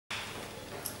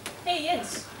Hey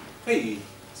Jens. Hey.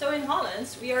 So in Holland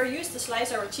we are used to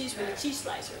slice our cheese with a cheese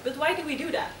slicer, but why do we do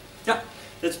that? Yeah,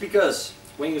 that's because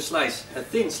when you slice a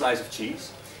thin slice of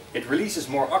cheese, it releases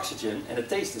more oxygen and the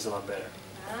taste is a lot better.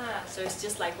 Ah, so it's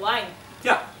just like wine.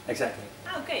 Yeah, exactly.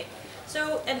 Ah, okay.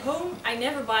 So at home I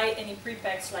never buy any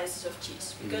pre-packed slices of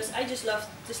cheese, because I just love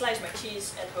to slice my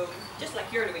cheese at home, just like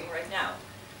you're doing right now.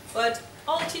 But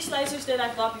all the cheese slicers that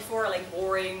I've bought before are like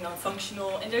boring,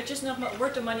 non-functional, and they're just not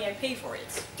worth the money I pay for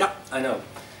it. Yeah, I know.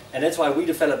 And that's why we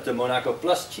developed the Monaco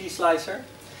Plus cheese slicer.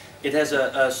 It has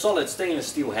a solid stainless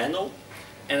steel handle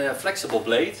and a flexible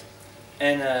blade.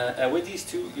 And with these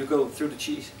two you go through the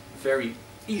cheese very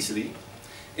easily.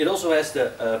 It also has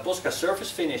the BOSKA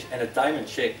surface finish and a diamond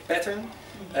shaped pattern.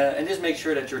 And this makes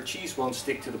sure that your cheese won't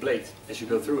stick to the blade as you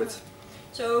go through it.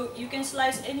 So you can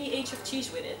slice any age of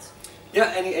cheese with it?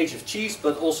 Yeah, any age of cheese,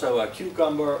 but also a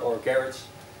cucumber or carrots,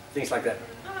 things like that.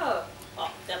 Oh,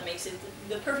 well, that makes it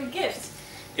the perfect gift.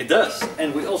 It does,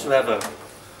 and we also have a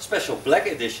special black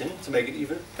edition to make it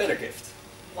even better gift.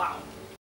 Wow,